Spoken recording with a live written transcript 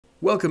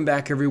Welcome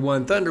back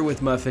everyone, Thunder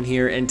with Muffin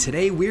here, and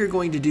today we're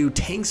going to do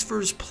tanks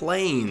vs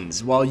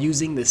planes while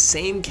using the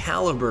same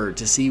caliber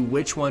to see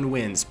which one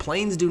wins.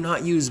 Planes do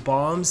not use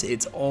bombs,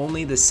 it's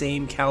only the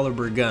same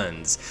caliber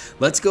guns.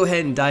 Let's go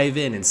ahead and dive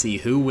in and see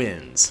who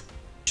wins.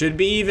 Should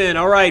be even.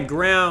 Alright,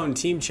 ground,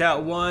 Team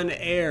Chat 1,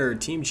 air,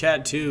 Team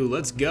Chat 2,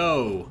 let's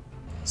go.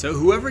 So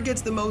whoever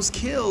gets the most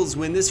kills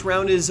when this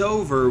round is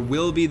over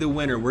will be the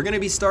winner. We're going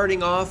to be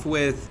starting off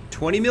with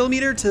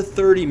 20mm to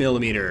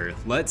 30mm.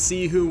 Let's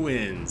see who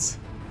wins.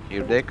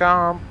 Here they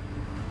come.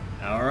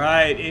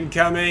 Alright,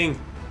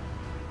 incoming.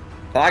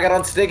 Target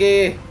on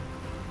Stiggy.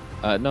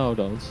 No,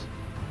 don't.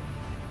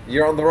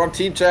 You're on the wrong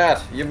team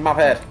chat, you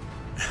muppet.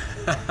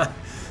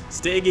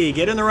 Stiggy,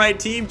 get in the right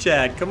team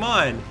chat. Come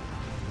on.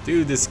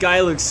 Dude, the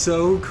sky looks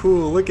so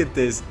cool. Look at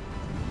this.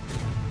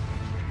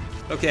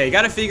 Okay,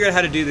 gotta figure out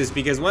how to do this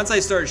because once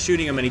I start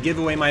shooting, I'm gonna give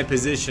away my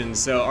position.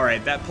 So,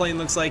 alright, that plane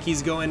looks like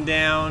he's going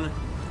down.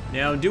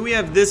 Now, do we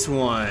have this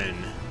one?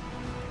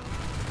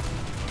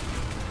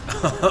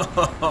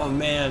 Oh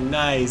man,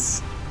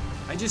 nice.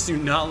 I just do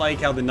not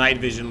like how the night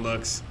vision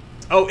looks.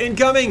 Oh,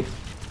 incoming!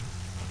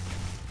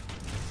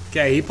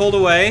 Okay, he pulled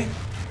away.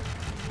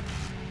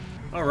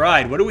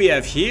 Alright, what do we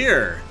have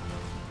here?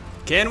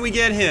 Can we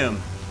get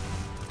him?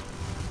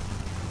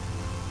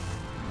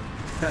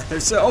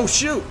 Oh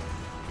shoot!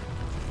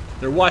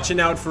 They're watching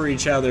out for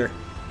each other.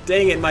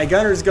 Dang it, my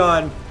gunner's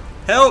gone.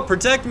 Help,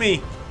 protect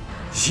me.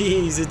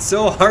 Jeez, it's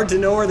so hard to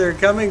know where they're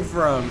coming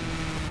from.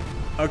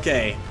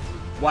 Okay,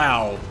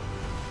 wow.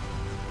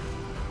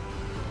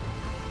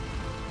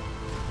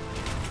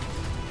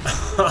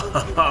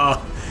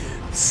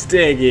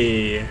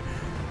 Stiggy,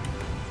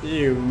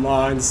 you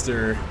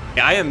monster.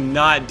 I am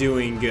not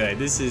doing good.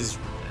 This is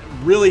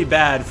really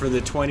bad for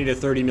the 20 to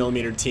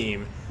 30mm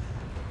team.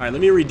 All right, let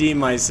me redeem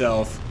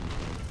myself.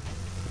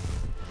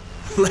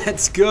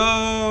 Let's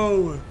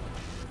go!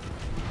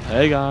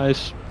 Hey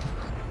guys.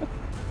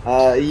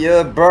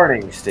 You're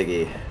burning,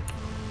 Stiggy.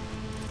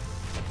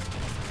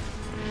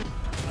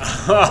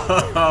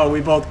 Oh, we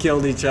both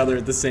killed each other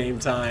at the same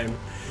time.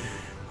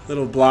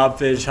 Little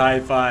blobfish high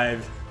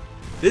five.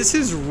 This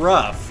is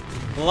rough.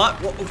 A lot.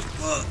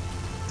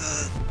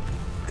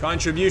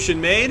 Contribution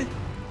made.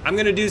 I'm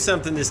gonna do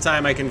something this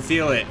time. I can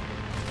feel it.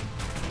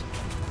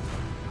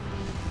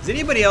 Is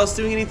anybody else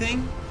doing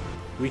anything?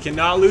 We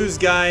cannot lose,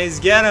 guys.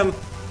 Get them.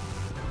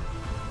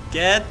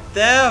 Get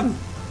them.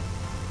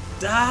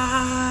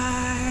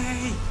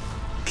 Die.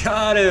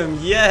 Got him.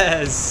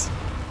 Yes.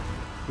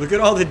 Look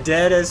at all the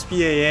dead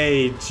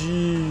SPAA.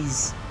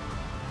 Jeez.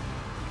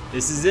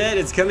 This is it.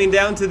 It's coming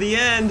down to the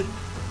end.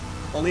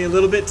 Only a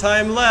little bit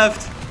time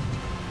left.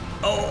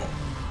 Oh.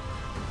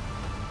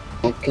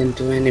 I can't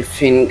do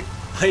anything.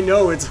 I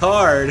know, it's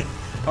hard.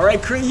 All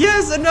right,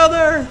 yes,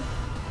 another.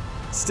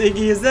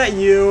 Stiggy, is that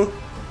you?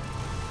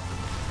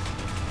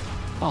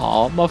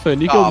 Aw, Muffin,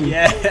 you got me.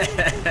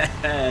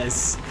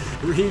 Yes!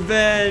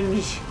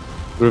 Revenge!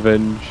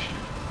 Revenge.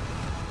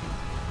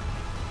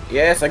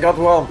 Yes, I got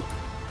one.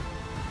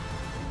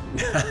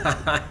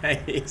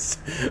 Nice!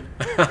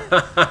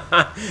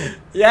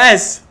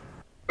 Yes!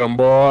 Come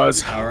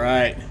boys.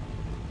 Alright.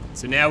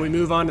 So now we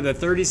move on to the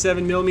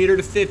 37mm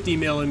to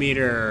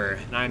 50mm.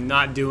 And I'm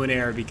not doing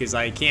air because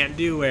I can't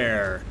do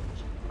air.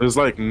 There's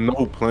like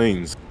no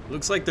planes.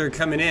 Looks like they're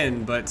coming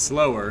in, but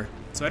slower.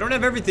 So I don't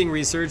have everything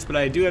researched, but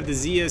I do have the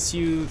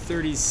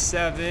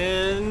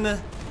ZSU-37.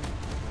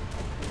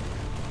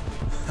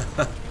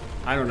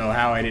 I don't know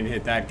how I didn't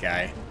hit that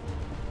guy.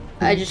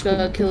 I just got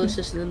a kill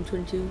assist in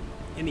M22.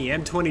 In the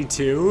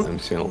M22? I'm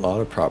seeing a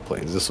lot of prop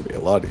planes. This will be a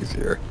lot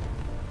easier.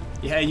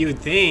 Yeah, you would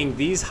think.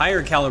 These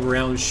higher caliber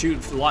rounds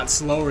shoot a lot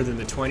slower than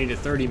the 20 to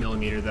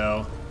 30mm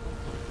though.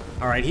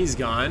 Alright, he's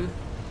gone.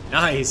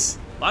 Nice.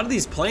 A lot of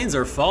these planes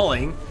are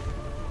falling.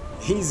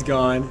 He's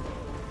gone.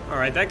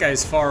 Alright, that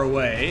guy's far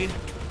away.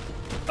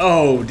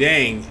 Oh,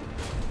 dang.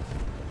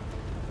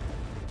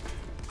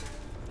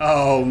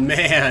 Oh,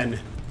 man.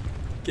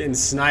 Getting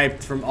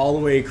sniped from all the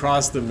way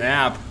across the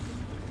map.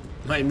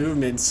 My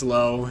movement's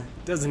slow.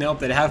 Doesn't help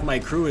that half my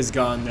crew is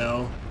gone,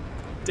 though.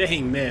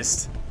 Dang,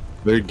 missed.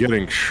 They're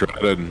getting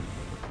shredded.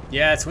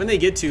 Yeah, it's when they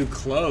get too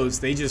close,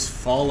 they just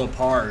fall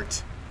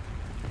apart.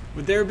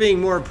 With there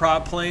being more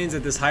prop planes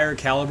at this higher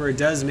caliber, it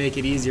does make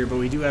it easier, but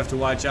we do have to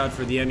watch out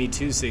for the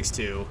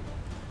ME-262.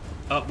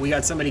 Oh, we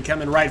got somebody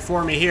coming right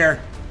for me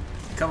here.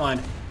 Come on.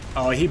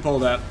 Oh, he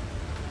pulled up.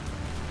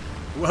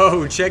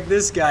 Whoa, check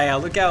this guy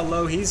out. Look how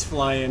low he's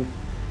flying.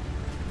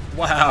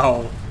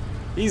 Wow.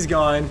 He's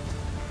gone.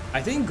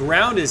 I think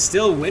ground is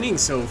still winning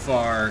so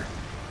far.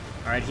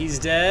 Alright, he's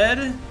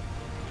dead.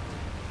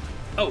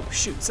 Oh,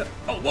 shoot.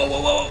 Oh, whoa,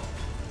 whoa, whoa.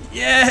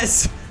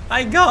 Yes!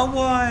 I got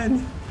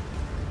one!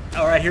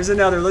 Alright, here's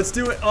another. Let's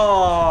do it.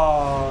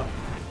 Oh.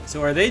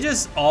 So are they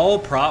just all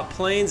prop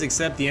planes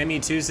except the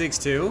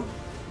ME-262?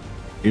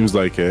 Seems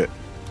like it.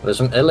 There's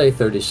some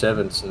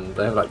LA-37s, and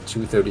they have like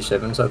two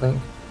 37s, I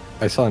think.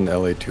 I saw an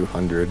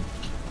LA-200.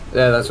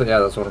 Yeah, that's what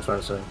I'm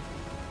trying to say.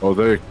 Oh,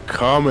 they're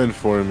coming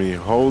for me.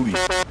 Holy.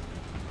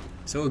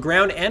 So a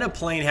ground and a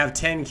plane have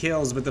 10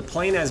 kills, but the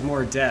plane has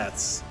more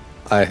deaths.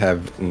 I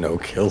have no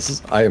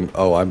kills. I'm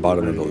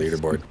bottom of the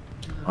leaderboard.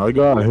 I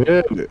got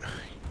hit.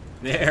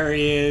 There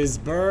he is.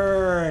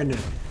 Burn.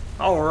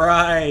 All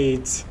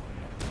right.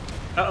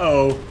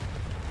 Uh-oh.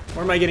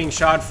 Where am I getting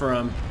shot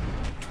from?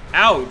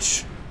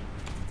 Ouch.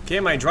 Okay,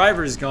 my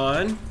driver's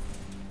gone.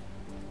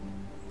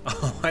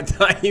 Oh, I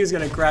thought he was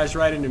going to crash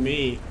right into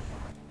me.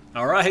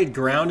 All right,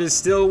 ground is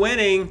still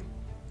winning.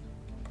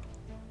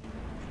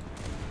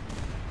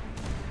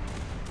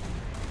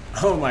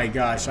 Oh my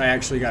gosh, I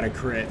actually got a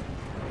crit.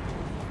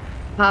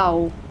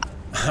 How?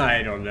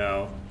 I don't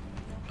know.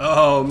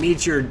 Oh,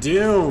 meet your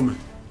doom.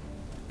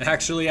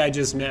 Actually, I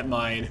just met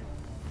mine.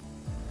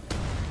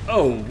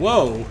 Oh,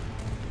 whoa.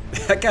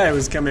 That guy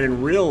was coming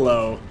in real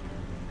low.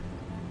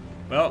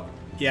 Well,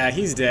 yeah,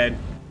 he's dead.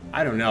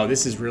 I don't know,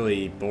 this is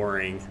really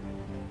boring.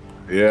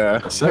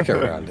 Yeah.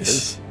 Second round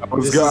is. I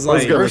was This is gonna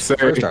like- say.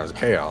 First round is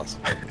chaos.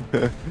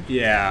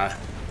 Yeah.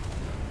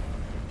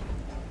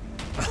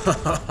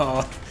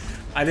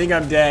 I think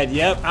I'm dead.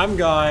 Yep, I'm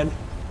gone.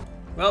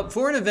 Well,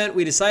 for an event,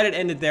 we decided to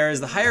end it there,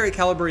 as the higher a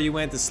caliber you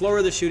went, the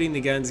slower the shooting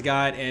the guns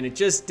got, and it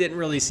just didn't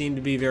really seem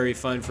to be very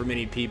fun for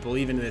many people.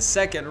 Even in the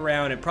second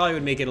round, it probably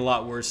would make it a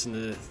lot worse in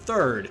the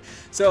third.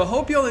 So I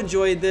hope you all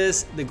enjoyed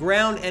this. The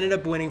ground ended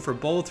up winning for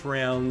both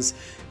rounds.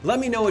 Let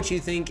me know what you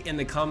think in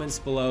the comments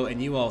below,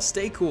 and you all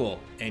stay cool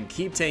and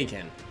keep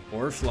taking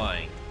or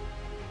flying.